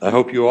I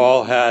hope you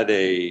all had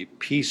a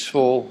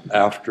peaceful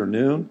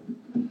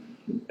afternoon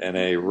and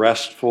a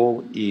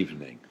restful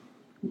evening.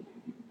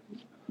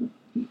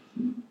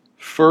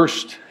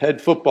 First head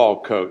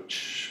football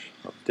coach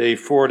of Day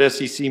 4 at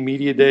SEC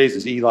Media Days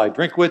is Eliah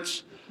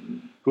Drinkwitz,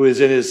 who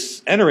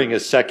is entering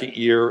his second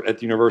year at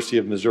the University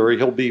of Missouri.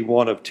 He'll be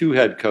one of two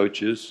head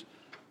coaches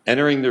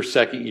entering their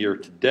second year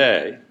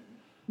today.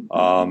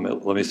 Let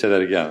me say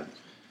that again.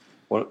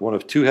 One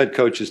of two head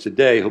coaches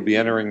today who'll be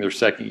entering their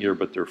second year,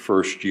 but their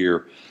first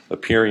year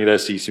appearing at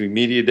SEC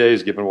Media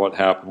Days, given what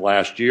happened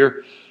last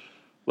year.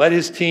 Led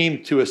his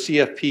team to a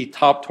CFP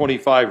top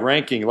 25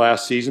 ranking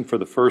last season for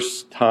the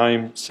first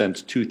time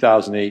since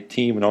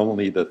 2018 and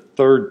only the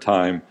third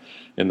time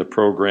in the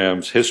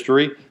program's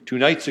history. 2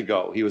 nights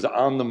ago, he was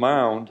on the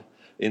mound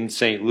in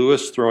St.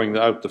 Louis throwing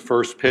out the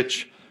first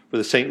pitch for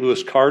the St.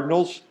 Louis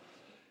Cardinals.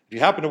 If you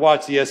happen to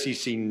watch the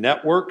SEC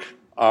Network,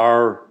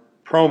 our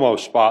promo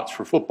spots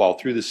for football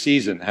through the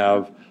season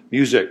have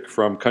music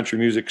from country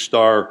music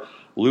star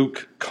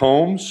Luke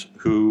Combs,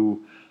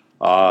 who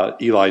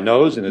Eli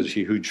knows and is a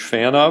huge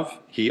fan of.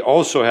 He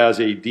also has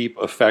a deep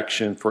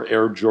affection for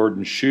Air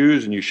Jordan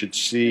shoes, and you should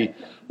see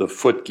the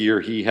foot gear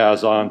he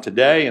has on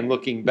today. And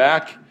looking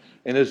back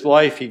in his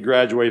life, he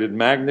graduated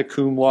magna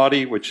cum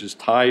laude, which is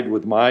tied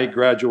with my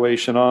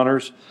graduation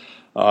honors,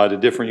 at a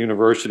different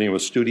university, and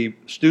was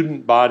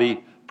student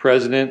body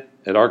president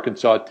at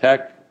Arkansas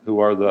Tech, who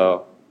are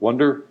the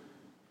Wonder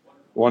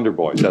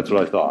Boys. That's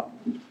what I thought.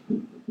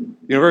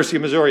 University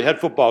of Missouri head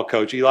football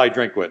coach Eliah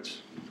Drinkwitz.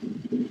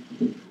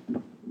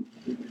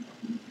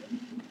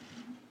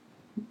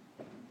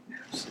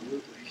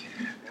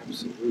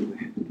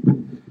 Absolutely.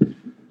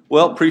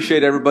 Well,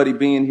 appreciate everybody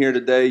being here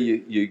today.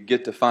 You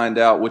get to find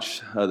out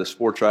which the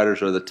sports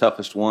writers are the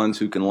toughest ones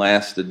who can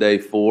last to day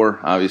 4.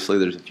 Obviously,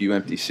 there's a few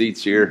empty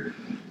seats here.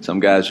 Some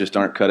guys just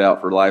aren't cut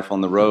out for life on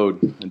the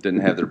road and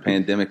didn't have their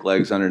pandemic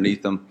legs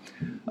underneath them.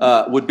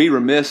 Would be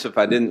remiss if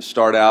I didn't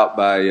start out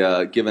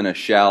by giving a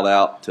shout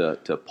out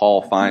to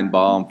Paul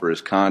Feinbaum for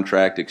his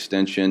contract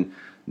extension.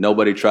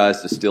 Nobody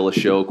tries to steal a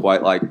show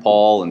quite like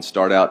Paul and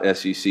start out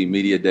SEC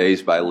Media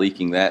Days by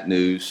leaking that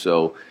news.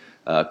 So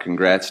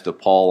congrats to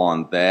Paul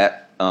on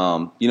that.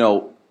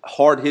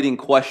 Hard-hitting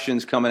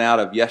questions coming out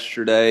of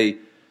yesterday.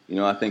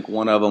 I think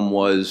one of them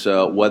was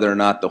whether or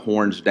not the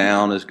horns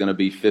down is going to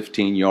be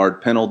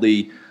 15-yard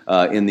penalty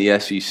in the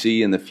SEC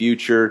in the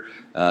future.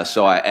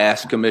 So I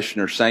asked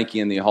Commissioner Sankey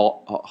in the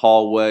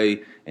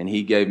hallway, and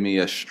he gave me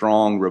a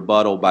strong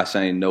rebuttal by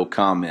saying no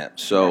comment.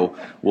 So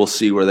we'll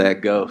see where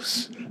that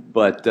goes.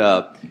 But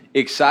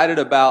excited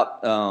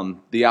about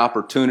the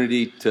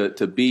opportunity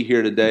to be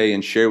here today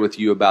and share with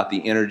you about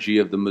the energy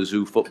of the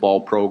Mizzou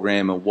football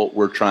program and what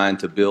we're trying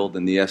to build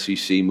in the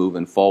SEC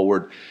moving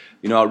forward.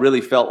 I really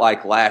felt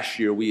like last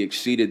year we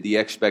exceeded the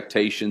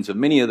expectations of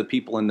many of the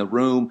people in the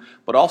room,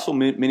 but also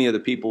many of the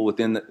people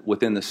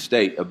within the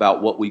state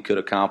about what we could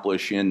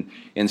accomplish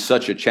in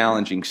such a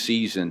challenging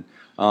season.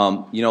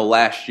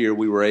 Last year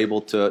we were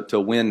able to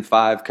win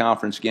 5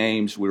 conference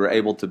games. We were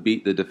able to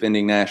beat the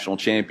defending national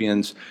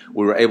champions.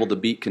 We were able to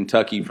beat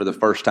Kentucky for the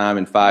first time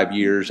in 5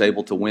 years,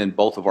 able to win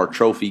both of our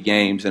trophy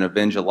games and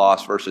avenge a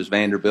loss versus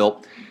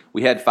Vanderbilt.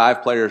 We had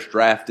 5 players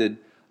drafted.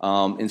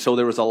 And so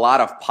there was a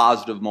lot of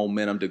positive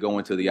momentum to go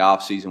into the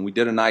offseason. We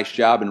did a nice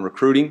job in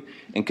recruiting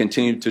and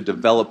continued to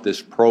develop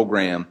this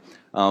program.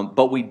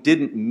 But we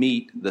didn't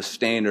meet the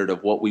standard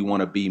of what we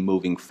want to be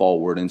moving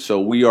forward. And so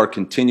we are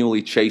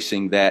continually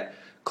chasing that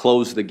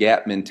close the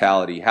gap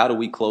mentality. How do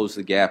we close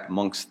the gap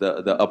amongst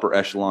the upper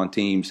echelon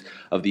teams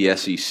of the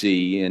SEC?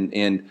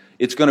 And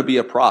it's going to be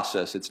a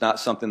process. It's not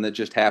something that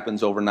just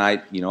happens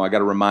overnight. I got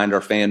to remind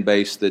our fan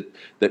base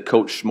that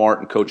Coach Smart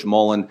and Coach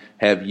Mullen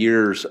have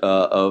years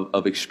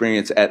of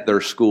experience at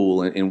their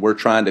school, and we're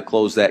trying to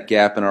close that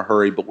gap in a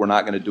hurry, but we're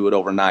not going to do it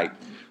overnight.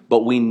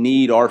 But we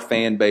need our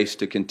fan base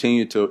to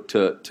continue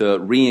to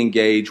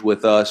re-engage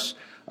with us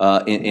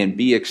and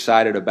be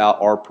excited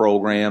about our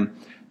program.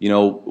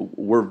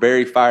 We're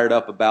very fired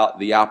up about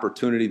the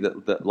opportunity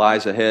that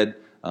lies ahead.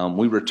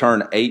 We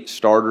return 8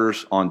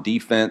 starters on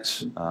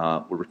defense.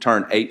 We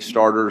return 8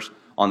 starters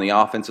on the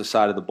offensive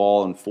side of the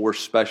ball and 4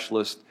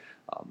 specialists.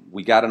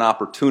 We got an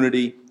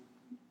opportunity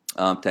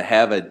to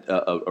have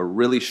a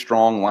really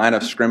strong line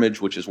of scrimmage,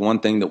 which is one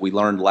thing that we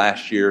learned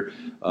last year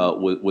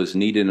was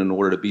needed in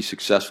order to be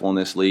successful in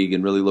this league,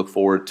 and really look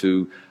forward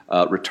to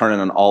returning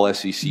an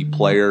all-SEC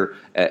player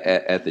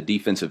at the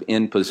defensive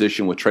end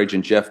position with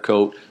Trajan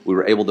Jeffcoat. We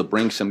were able to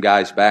bring some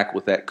guys back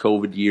with that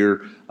COVID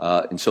year,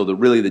 and so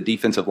the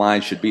defensive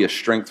line should be a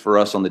strength for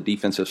us on the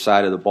defensive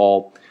side of the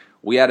ball.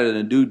 We added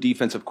a new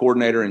defensive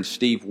coordinator in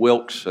Steve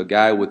Wilkes, a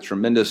guy with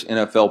tremendous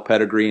NFL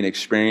pedigree and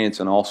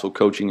experience and also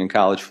coaching in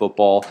college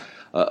football,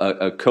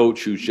 a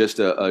coach who's just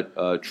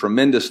a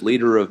tremendous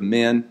leader of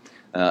men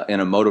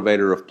and a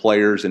motivator of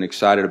players, and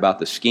excited about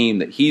the scheme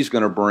that he's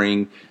going to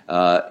bring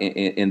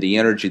and the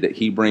energy that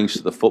he brings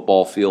to the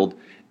football field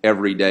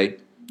every day.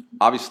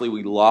 Obviously,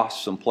 we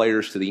lost some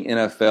players to the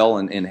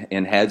NFL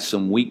and had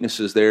some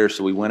weaknesses there,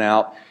 so we went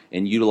out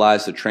and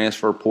utilized the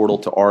transfer portal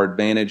to our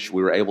advantage.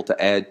 We were able to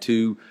add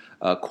 2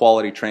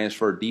 quality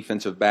transfer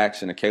defensive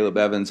backs in Caleb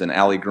Evans and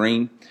Allie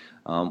Green.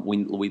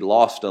 We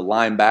lost a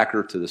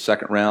linebacker to the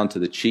second round to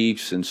the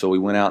Chiefs, and so we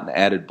went out and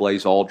added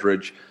Blaze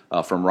Aldridge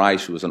from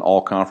Rice, who was an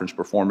all-conference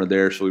performer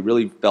there. So we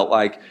really felt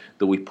like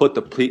that we put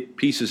the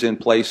pieces in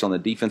place on the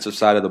defensive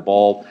side of the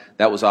ball.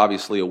 That was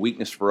obviously a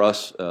weakness for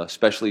us,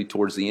 especially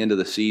towards the end of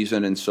the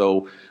season, and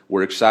so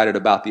we're excited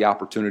about the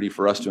opportunity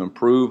for us to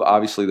improve.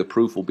 Obviously, the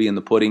proof will be in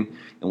the pudding,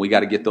 and we got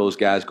to get those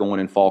guys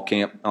going in fall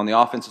camp. On the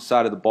offensive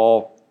side of the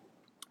ball,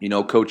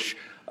 Coach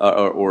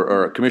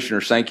or Commissioner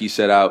Sankey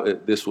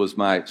said this was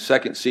my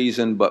second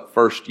season, but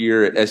first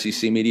year at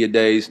SEC Media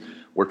Days.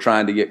 We're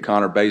trying to get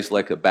Connor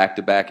Bazelak a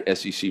back-to-back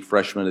SEC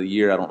Freshman of the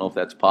Year. I don't know if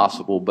that's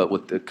possible, but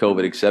with the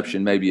COVID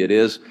exception, maybe it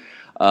is.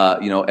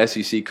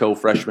 SEC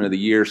Co-Freshman of the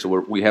Year, so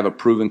we have a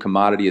proven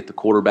commodity at the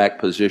quarterback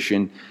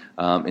position,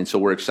 and so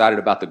we're excited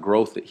about the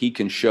growth that he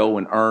can show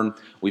and earn.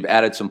 We've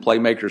added some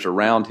playmakers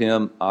around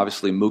him.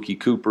 Obviously, Mookie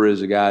Cooper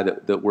is a guy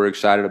that we're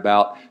excited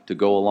about to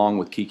go along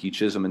with Kiki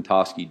Chisholm and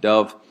Toski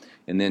Dove.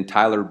 And then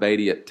Tyler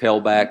Beatty at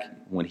tailback,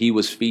 when he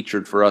was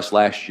featured for us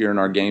last year in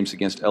our games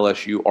against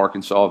LSU,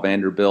 Arkansas,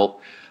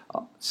 Vanderbilt,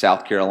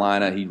 South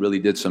Carolina, he really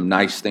did some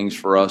nice things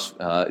for us.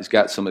 He's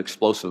got some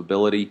explosive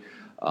ability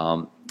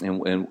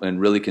and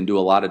really can do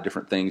a lot of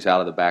different things out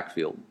of the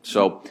backfield.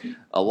 So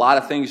a lot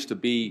of things to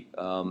be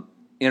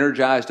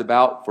energized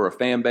about for a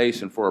fan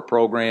base and for a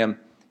program.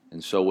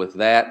 And so with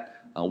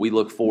that, we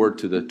look forward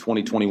to the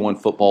 2021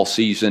 football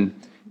season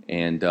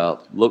and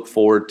look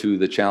forward to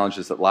the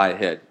challenges that lie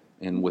ahead.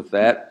 And with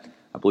that,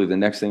 I believe the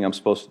next thing I'm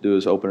supposed to do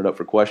is open it up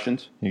for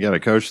questions. You got it,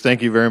 Coach.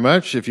 Thank you very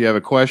much. If you have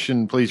a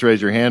question, please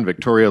raise your hand.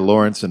 Victoria,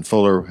 Lawrence, and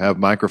Fuller have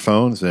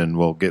microphones, and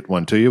we'll get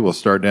one to you. We'll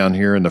start down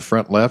here in the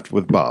front left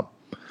with Bob.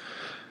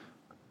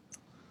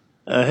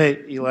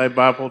 Hey, Eli,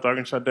 Bob Holt,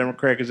 Arkansas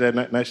Democrat. Is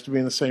that nice to be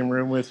in the same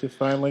room with you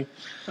finally?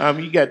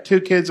 You got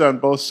two kids on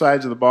both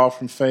sides of the ball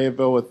from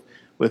Fayetteville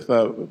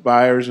with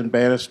Byers and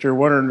Bannister.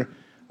 Wondering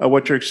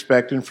what you're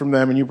expecting from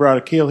them. And you brought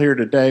Akil here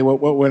today. What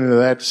went into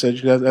that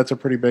decision? That's a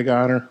pretty big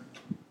honor.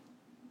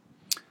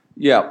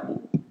 Yeah,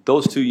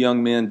 those two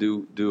young men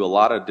do a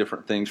lot of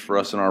different things for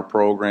us in our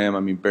program. I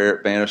mean,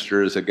 Barrett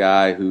Bannister is a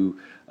guy who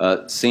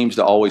seems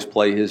to always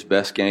play his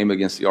best game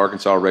against the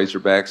Arkansas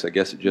Razorbacks. I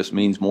guess it just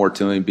means more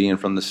to him being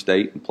from the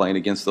state and playing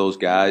against those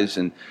guys.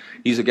 And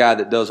he's a guy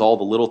that does all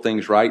the little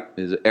things right,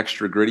 is an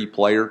extra gritty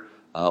player,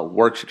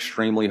 works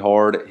extremely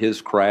hard at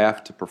his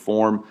craft to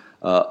perform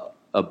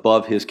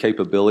above his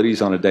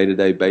capabilities on a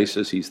day-to-day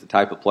basis. He's the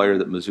type of player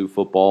that Mizzou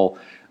football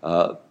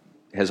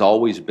has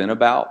always been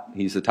about.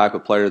 He's the type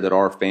of player that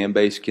our fan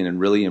base can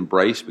really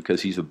embrace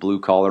because he's a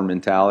blue-collar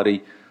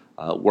mentality,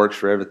 works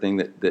for everything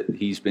that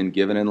he's been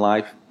given in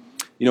life.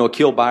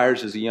 Akil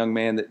Byers is a young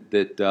man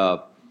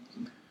that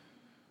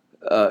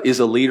is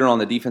a leader on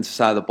the defensive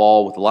side of the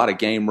ball with a lot of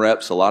game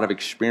reps, a lot of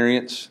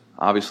experience.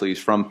 Obviously, he's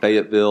from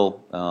Fayetteville,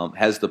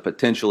 has the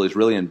potential, has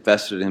really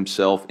invested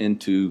himself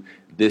into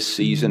this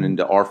season,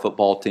 into our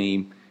football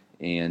team,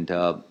 and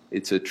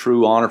it's a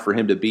true honor for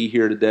him to be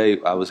here today.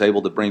 I was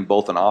able to bring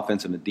both an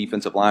offensive and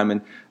defensive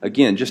lineman,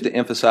 again, just to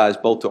emphasize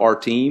both to our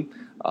team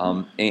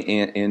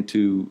and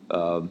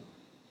to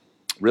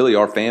really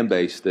our fan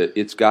base that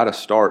it's got to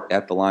start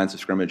at the lines of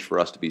scrimmage for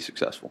us to be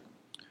successful.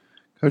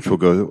 Coach, we'll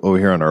go over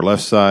here on our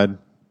left side.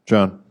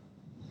 John.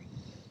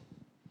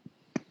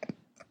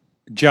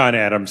 John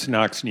Adams,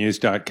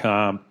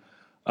 KnoxNews.com.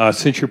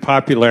 Since your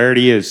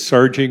popularity is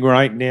surging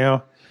right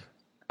now,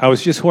 I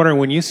was just wondering,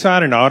 when you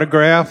sign an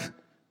autograph,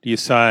 do you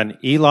sign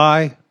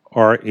Eli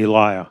or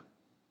Eliah?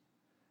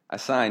 I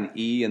sign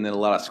E and then a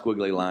lot of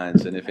squiggly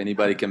lines, and if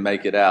anybody can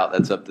make it out,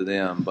 that's up to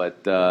them.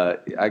 But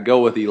I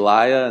go with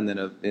Eliah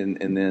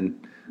and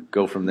then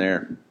go from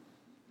there.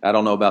 I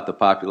don't know about the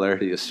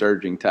popularity of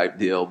surging type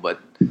deal, but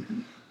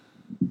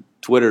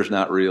Twitter's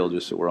not real,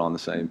 just so we're on the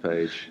same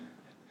page.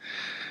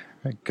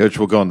 Right, Coach,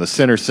 we'll go in the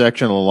center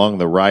section along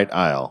the right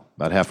aisle,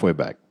 about halfway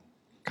back.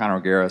 Connor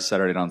O'Gara,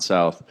 Saturday Down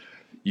South.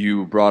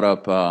 You brought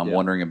up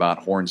wondering about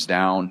horns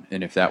down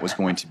and if that was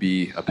going to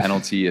be a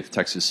penalty if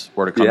Texas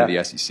were to come to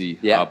the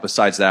SEC.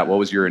 Besides that, what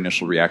was your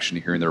initial reaction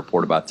to hearing the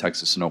report about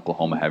Texas and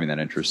Oklahoma having that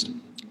interest?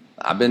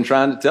 I've been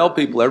trying to tell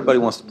people everybody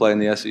wants to play in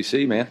the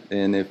SEC, man.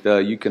 And if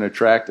you can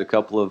attract a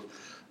couple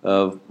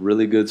of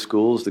really good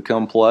schools to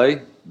come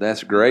play,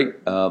 that's great.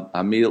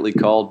 I immediately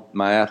called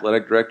my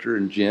athletic director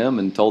and Jim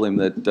and told him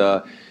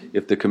that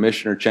if the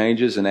commissioner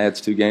changes and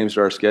adds 2 games to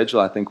our schedule,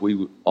 I think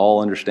we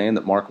all understand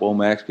that Mark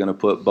Womack's going to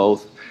put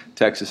both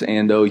Texas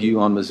and OU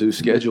on Mizzou's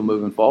schedule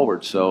moving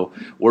forward. So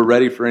we're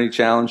ready for any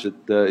challenge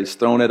that is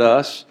thrown at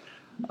us.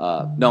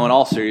 No, in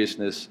all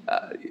seriousness,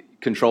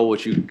 control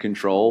what you can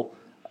control.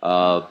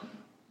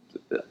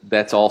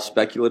 That's all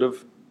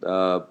speculative.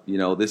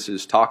 This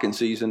is talking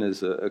season,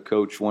 as a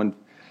coach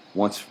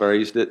once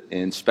phrased it,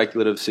 and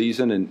speculative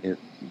season, and it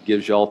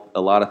gives y'all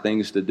a lot of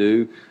things to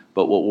do.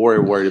 But what we're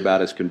worried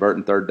about is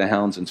converting third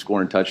downs and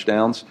scoring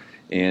touchdowns.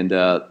 And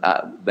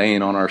they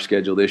ain't on our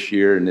schedule this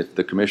year. And if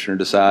the commissioner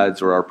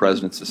decides or our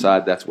presidents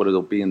decide that's what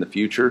it'll be in the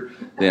future,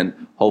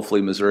 then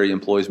hopefully Missouri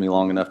employs me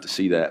long enough to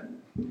see that.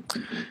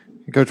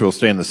 Coach, we'll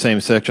stay in the same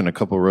section a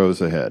couple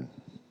rows ahead.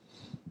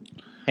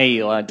 Hey,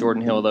 Eli,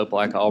 Jordan Hill with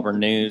Opelika Auburn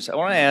News. I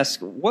want to ask,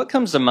 what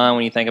comes to mind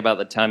when you think about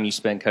the time you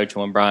spent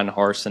coaching with Brian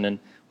Harsin, and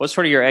what's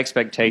sort of your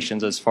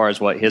expectations as far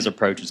as what his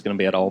approach is going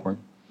to be at Auburn?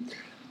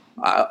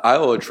 I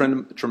owe a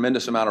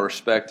tremendous amount of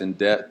respect and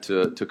debt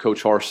to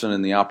Coach Harsin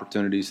and the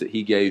opportunities that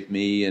he gave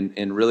me,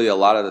 and really a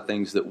lot of the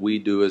things that we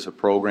do as a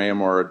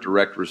program are a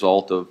direct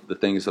result of the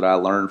things that I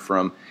learned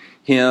from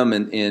him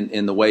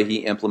and the way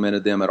he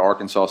implemented them at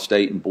Arkansas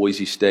State and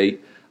Boise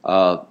State.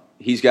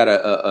 He's got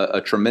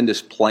a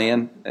tremendous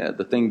plan.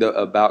 The thing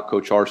about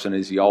Coach Harsin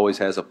is he always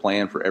has a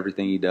plan for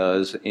everything he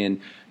does, and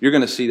you're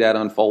going to see that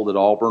unfold at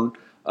Auburn.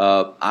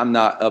 I'm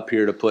not up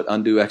here to put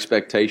undue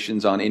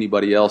expectations on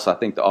anybody else. I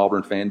think the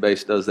Auburn fan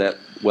base does that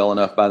well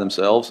enough by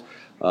themselves.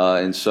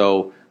 And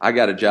so I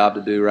got a job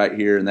to do right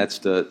here, and that's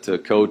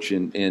to coach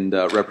and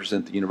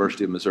represent the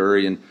University of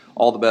Missouri. And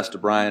all the best to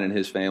Brian and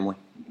his family.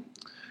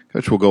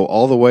 Coach, we'll go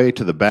all the way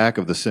to the back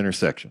of the center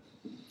section.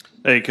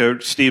 Hey,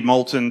 Coach. Steve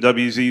Moulton,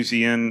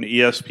 WZZN,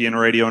 ESPN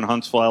Radio in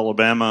Huntsville,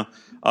 Alabama.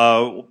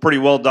 Pretty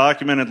well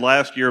documented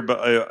last year,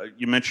 but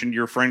you mentioned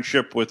your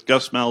friendship with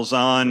Gus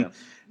Malzahn. Yeah.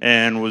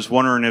 And was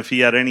wondering if he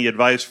had any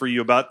advice for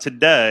you about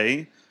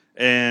today,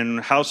 and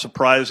how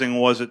surprising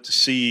was it to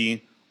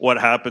see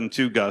what happened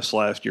to Gus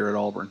last year at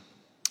Auburn?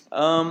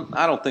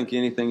 I don't think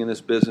anything in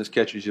this business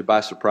catches you by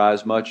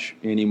surprise much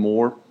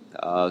anymore.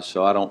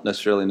 So I don't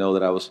necessarily know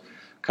that I was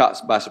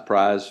caught by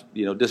surprise.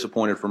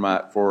 Disappointed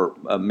for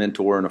a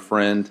mentor and a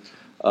friend.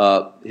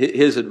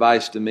 His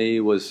advice to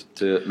me was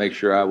to make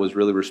sure I was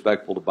really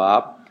respectful to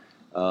Bob,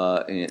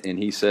 and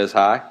he says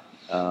hi,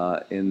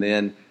 and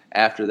then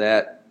after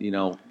that,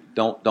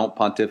 don't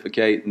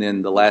pontificate. And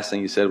then the last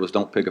thing he said was,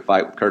 don't pick a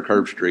fight with Kirk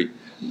Herbstreit.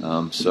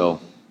 So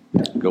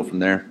go from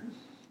there.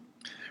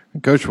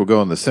 Coach, we'll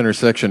go in the center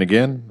section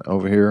again,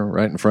 over here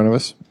right in front of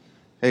us.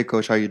 Hey,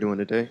 Coach, how you doing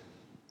today?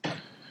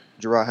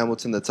 Gerard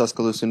Hamilton, the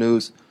Tuscaloosa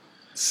News.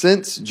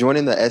 Since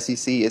joining the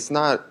SEC,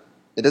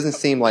 it doesn't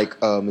seem like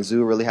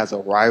Mizzou really has a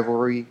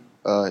rivalry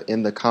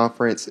in the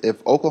conference.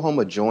 If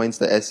Oklahoma joins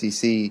the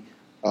SEC,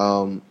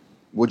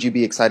 would you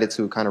be excited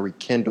to kind of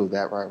rekindle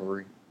that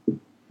rivalry?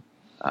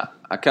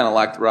 I kind of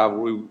like the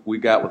rivalry we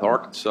got with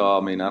Arkansas.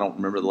 I mean, I don't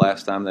remember the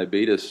last time they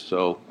beat us,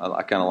 so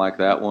I kind of like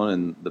that one.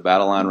 And the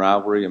Battle Line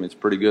rivalry, I mean, it's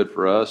pretty good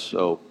for us.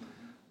 So,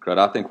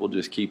 I think we'll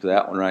just keep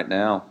that one right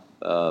now.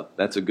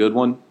 That's a good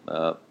one.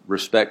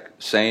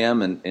 Respect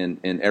Sam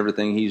and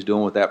everything he's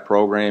doing with that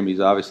program. He's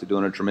obviously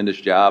doing a tremendous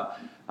job.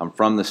 I'm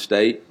from the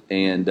state,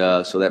 and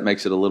so that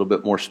makes it a little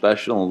bit more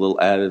special and a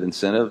little added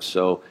incentive.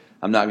 So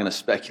I'm not going to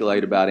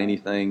speculate about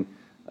anything.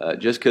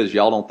 Just because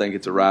y'all don't think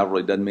it's a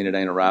rivalry doesn't mean it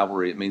ain't a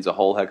rivalry. It means a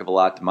whole heck of a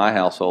lot to my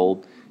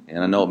household,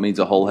 and I know it means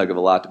a whole heck of a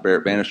lot to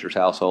Barrett Bannister's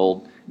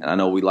household, and I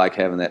know we like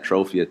having that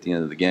trophy at the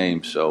end of the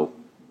game. So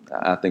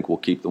I think we'll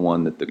keep the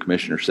one that the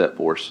commissioner set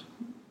for us.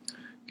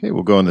 Okay,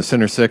 we'll go in the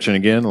center section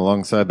again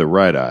alongside the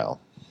right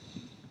aisle.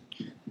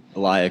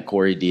 Eliah,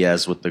 Corey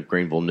Diaz with the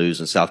Greenville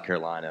News in South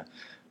Carolina.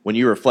 When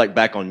you reflect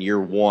back on year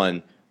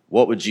one,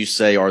 what would you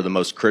say are the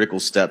most critical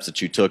steps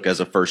that you took as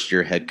a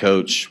first-year head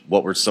coach?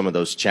 What were some of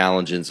those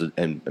challenges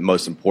and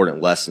most important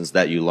lessons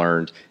that you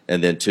learned?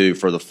 And then, two,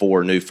 for the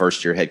 4 new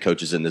first-year head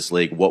coaches in this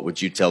league, what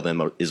would you tell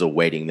them is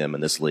awaiting them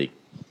in this league?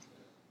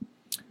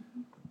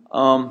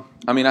 I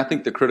mean, I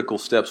think the critical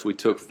steps we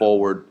took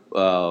forward,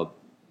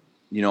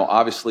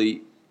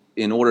 obviously,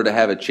 in order to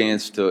have a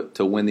chance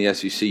to win the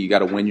SEC, you got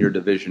to win your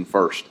division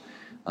first.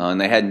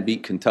 And they hadn't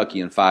beat Kentucky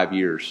in 5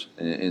 years.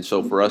 And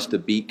so for us to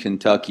beat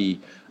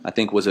Kentucky, I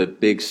think was a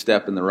big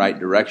step in the right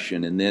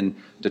direction. And then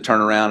to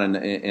turn around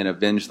and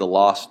avenge the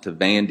loss to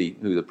Vandy,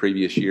 who the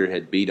previous year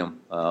had beat them,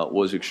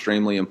 was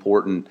extremely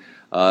important.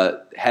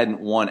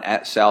 Hadn't won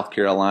at South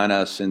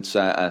Carolina since,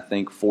 I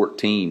think,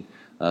 14.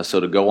 So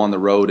to go on the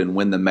road and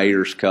win the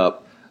Mayor's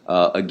Cup,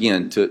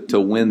 again, to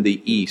win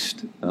the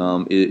East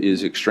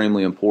is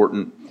extremely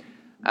important.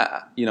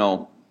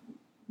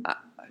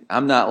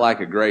 I'm not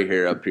like a gray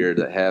hair up here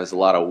that has a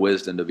lot of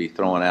wisdom to be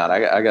thrown out.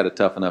 I got a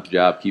tough enough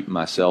job keeping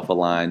myself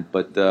aligned.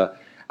 But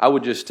I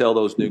would just tell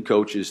those new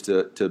coaches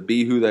to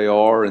be who they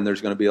are, and there's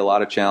going to be a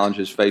lot of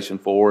challenges facing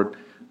forward.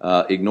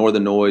 Ignore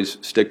the noise,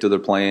 stick to their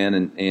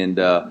plan,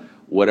 and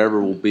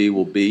whatever will be,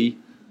 will be.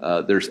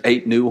 There's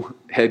 8 new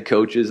head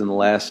coaches in the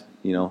last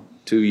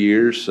 2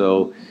 years,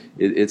 so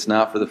it's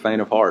not for the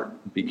faint of heart.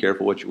 Be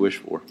careful what you wish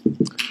for.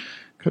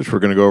 Coach, we're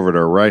going to go over to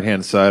our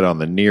right-hand side on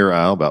the near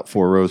aisle, about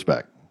 4 rows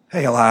back.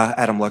 Hey, Eli,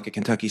 Adam Luck at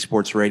Kentucky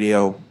Sports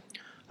Radio.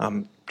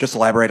 Just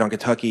elaborate on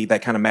Kentucky,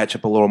 that kind of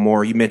matchup a little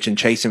more. You mentioned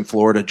Chase in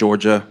Florida,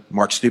 Georgia.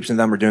 Mark Stoops and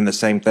them are doing the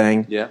same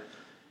thing. Yeah.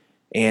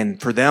 And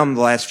for them,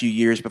 the last few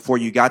years before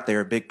you got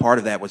there, a big part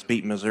of that was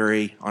beating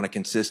Missouri on a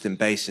consistent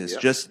basis. Yeah.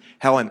 Just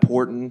how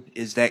important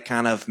is that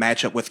kind of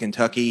matchup with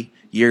Kentucky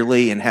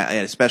yearly, and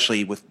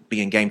especially with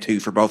being game 2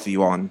 for both of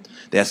you on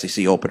the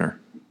SEC opener?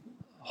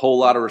 Whole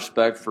lot of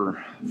respect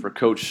for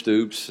Coach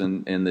Stoops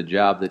and the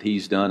job that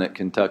he's done at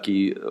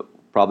Kentucky.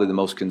 Probably the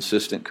most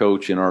consistent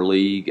coach in our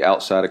league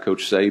outside of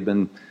Coach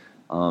Saban.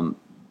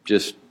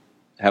 Just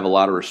have a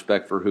lot of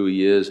respect for who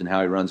he is and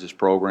how he runs his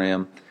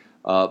program.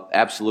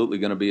 Absolutely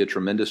going to be a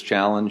tremendous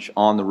challenge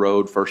on the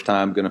road. First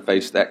time going to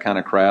face that kind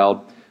of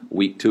crowd.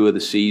 Week 2 of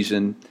the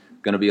season,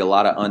 going to be a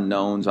lot of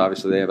unknowns.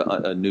 Obviously, they have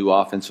a new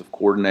offensive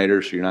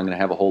coordinator, so you're not going to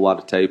have a whole lot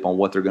of tape on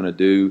what they're going to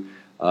do.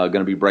 Going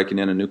to be breaking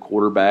in a new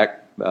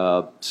quarterback.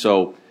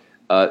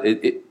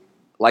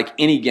 Like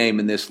any game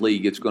in this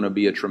league, it's going to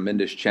be a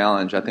tremendous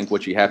challenge. I think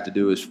what you have to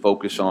do is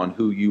focus on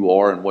who you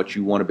are and what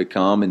you want to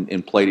become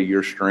and play to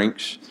your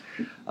strengths.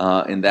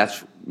 And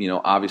that's,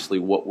 obviously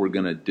what we're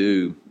going to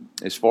do.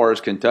 As far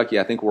as Kentucky,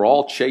 I think we're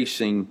all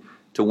chasing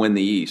to win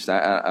the East.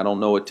 I don't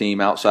know a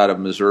team outside of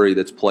Missouri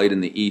that's played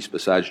in the East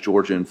besides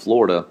Georgia and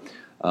Florida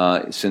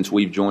since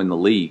we've joined the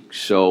league.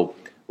 So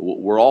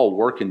we're all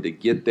working to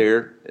get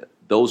there.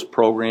 Those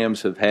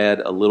programs have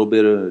had a little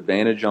bit of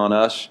advantage on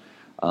us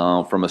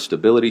from a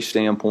stability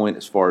standpoint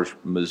as far as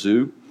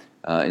Mizzou,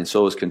 and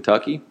so is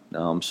Kentucky.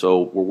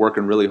 So we're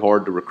working really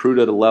hard to recruit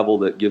at a level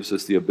that gives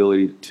us the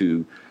ability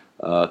to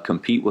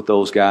compete with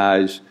those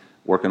guys,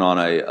 working on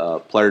a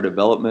player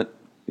development,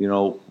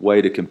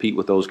 way to compete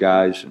with those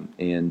guys,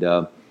 and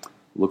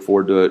look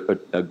forward to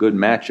a good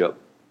matchup.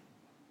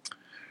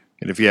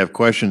 And if you have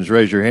questions,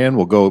 raise your hand.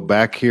 We'll go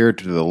back here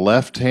to the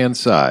left-hand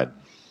side.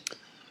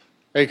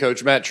 Hey,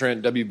 Coach. Matt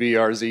Trent,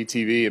 WBRZ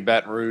TV in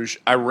Baton Rouge.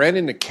 I ran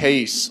into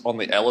Case on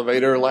the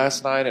elevator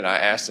last night, and I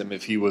asked him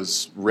if he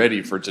was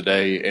ready for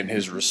today, and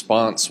his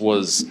response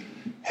was,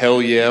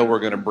 hell yeah, we're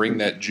going to bring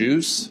that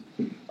juice.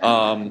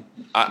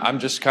 I'm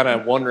just kind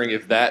of wondering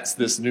if that's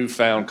this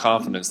newfound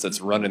confidence that's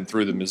running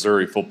through the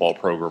Missouri football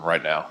program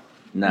right now.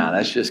 Nah,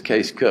 that's just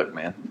Case Cook,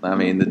 man. I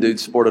mean, the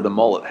dude sported a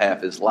mullet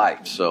half his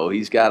life, so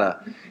he's got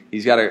a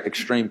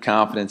extreme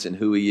confidence in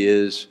who he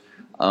is.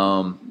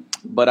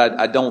 But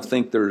I don't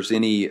think there's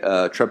any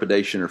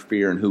trepidation or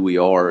fear in who we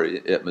are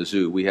at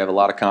Mizzou. We have a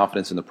lot of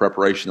confidence in the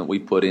preparation that we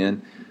put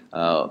in.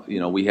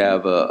 We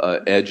have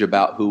a edge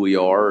about who we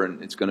are, and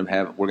we're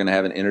going to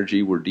have an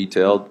energy. We're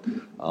detailed.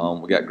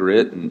 We got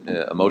grit and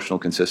emotional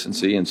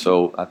consistency, and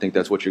so I think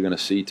that's what you're going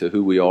to see to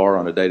who we are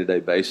on a day-to-day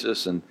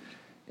basis. And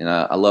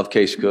I love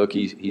Case Cook.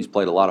 He's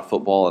played a lot of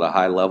football at a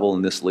high level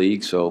in this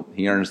league, so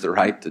he earns the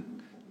right to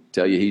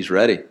tell you he's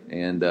ready,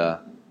 and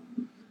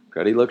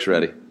he looks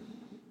ready.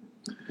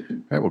 All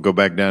right, we'll go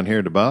back down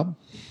here to Bob.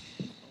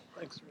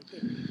 Thanks.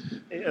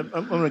 Hey,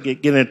 I'm going to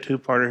get in a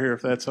two-parter here,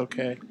 if that's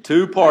okay.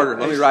 Two-parter.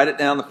 Let me write it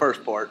down, the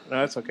first part. No,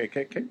 that's okay.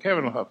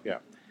 Kevin will help you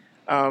out.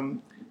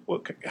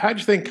 How do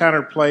you think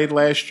Connor played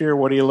last year?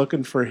 What are you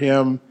looking for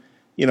him,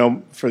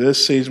 for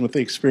this season with the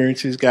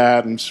experience he's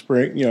got and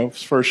spring,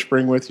 his first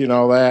spring with you and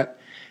all that?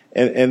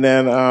 And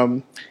then,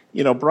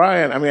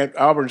 Brian, I mean,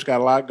 Auburn's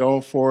got a lot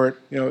going for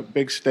it,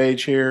 big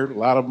stage here, a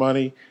lot of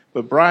money.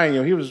 But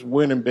Brian, he was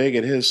winning big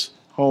at his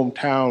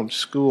hometown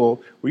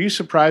school. Were you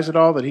surprised at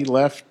all that he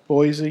left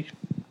Boise?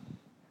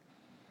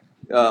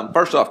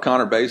 First off,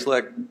 Connor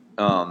Bazelak,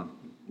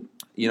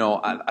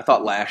 I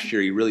thought last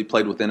year he really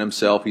played within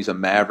himself. He's a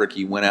maverick.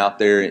 He went out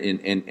there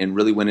and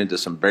really went into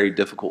some very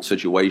difficult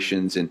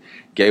situations and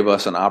gave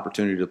us an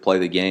opportunity to play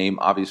the game.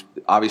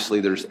 Obviously,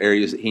 there's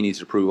areas that he needs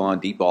to improve on: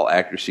 deep ball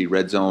accuracy,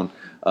 red zone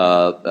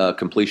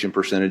completion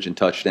percentage, and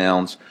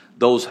touchdowns.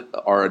 Those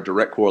are a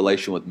direct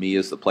correlation with me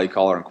as the play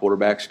caller and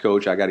quarterbacks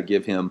coach. I got to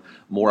give him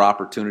more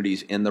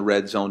opportunities in the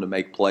red zone to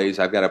make plays.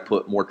 I've got to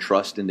put more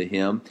trust into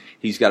him.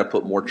 He's got to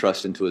put more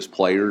trust into his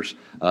players,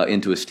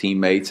 into his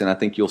teammates, and I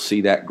think you'll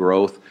see that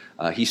growth.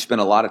 He spent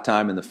a lot of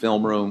time in the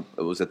film room.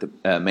 It was at the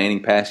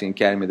Manning Passing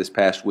Academy this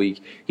past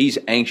week. He's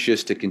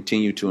anxious to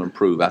continue to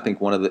improve. I think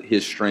one of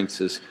his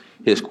strengths is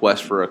his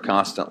quest for a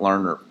constant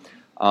learner.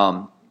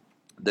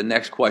 The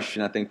next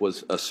question, I think,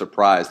 was a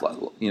surprise.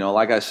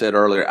 Like I said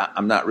earlier,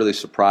 I'm not really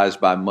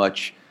surprised by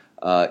much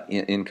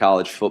in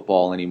college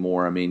football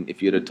anymore. I mean,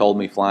 if you'd have told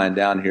me flying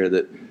down here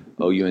that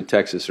OU and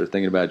Texas are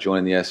thinking about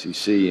joining the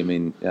SEC, I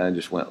mean, I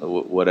just went,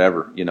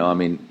 whatever. I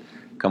mean,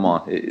 come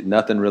on.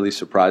 Nothing really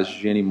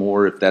surprises you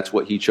anymore. If that's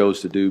what he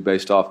chose to do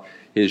based off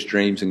his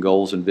dreams and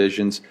goals and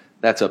visions,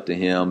 that's up to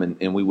him,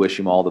 and we wish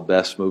him all the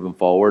best moving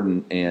forward.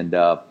 And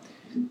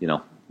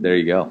there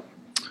you go.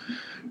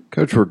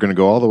 Coach, we're going to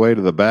go all the way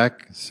to the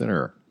back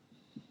center.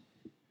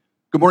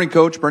 Good morning,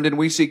 Coach. Brendan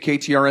Wiese,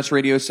 KTRS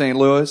Radio St.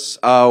 Louis.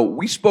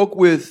 We spoke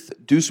with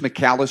Deuce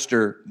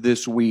McAllister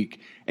this week,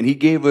 and he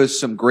gave us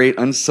some great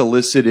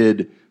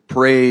unsolicited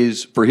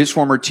praise for his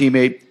former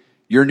teammate,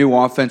 your new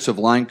offensive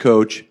line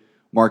coach,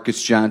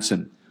 Marcus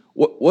Johnson.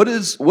 What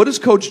has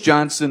Coach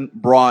Johnson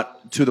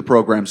brought to the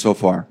program so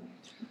far?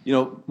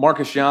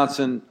 Marcus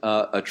Johnson,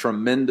 a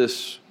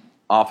tremendous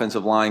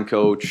offensive line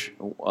coach,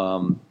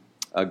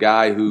 a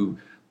guy who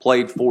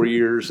played 4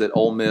 years at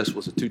Ole Miss,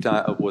 was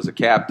a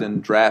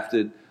captain,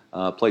 drafted,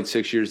 played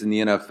 6 years in the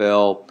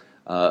NFL,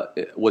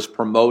 was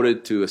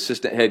promoted to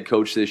assistant head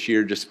coach this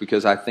year just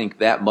because I think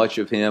that much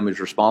of him is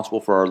responsible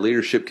for our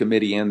leadership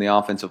committee and the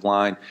offensive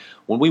line.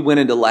 when we went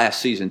into last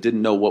season,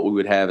 didn't know what we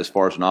would have as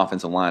far as an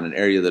offensive line, an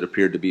area that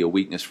appeared to be a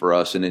weakness for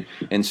us. And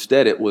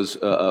instead, it was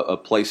a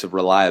place of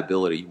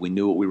reliability. We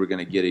knew what we were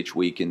going to get each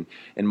week. And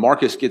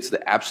Marcus gets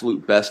the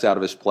absolute best out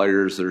of his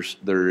players.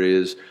 There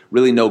is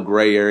really no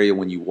gray area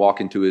when you walk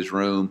into his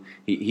room.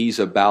 He's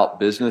about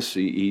business.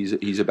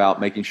 He's about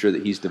making sure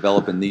that he's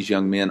developing these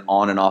young men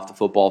on and off the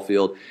football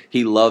field.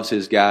 He loves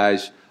his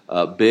guys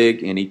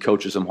big, and he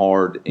coaches them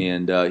hard.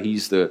 And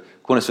he's the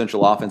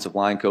quintessential offensive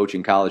line coach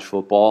in college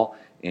football.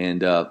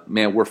 And,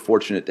 man, we're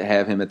fortunate to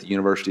have him at the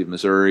University of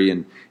Missouri,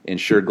 and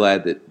sure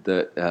glad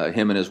that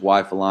him and his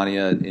wife,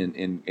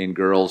 Elania, and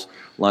girls,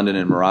 London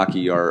and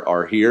Meraki,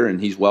 are here, and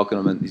he's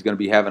welcoming them. He's going to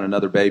be having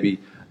another baby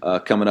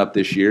coming up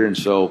this year, and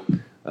so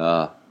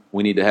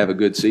we need to have a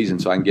good season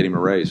so I can get him a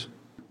raise.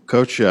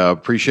 Coach,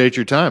 appreciate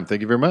your time.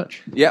 Thank you very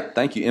much. Yeah,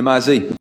 thank you. MIZ.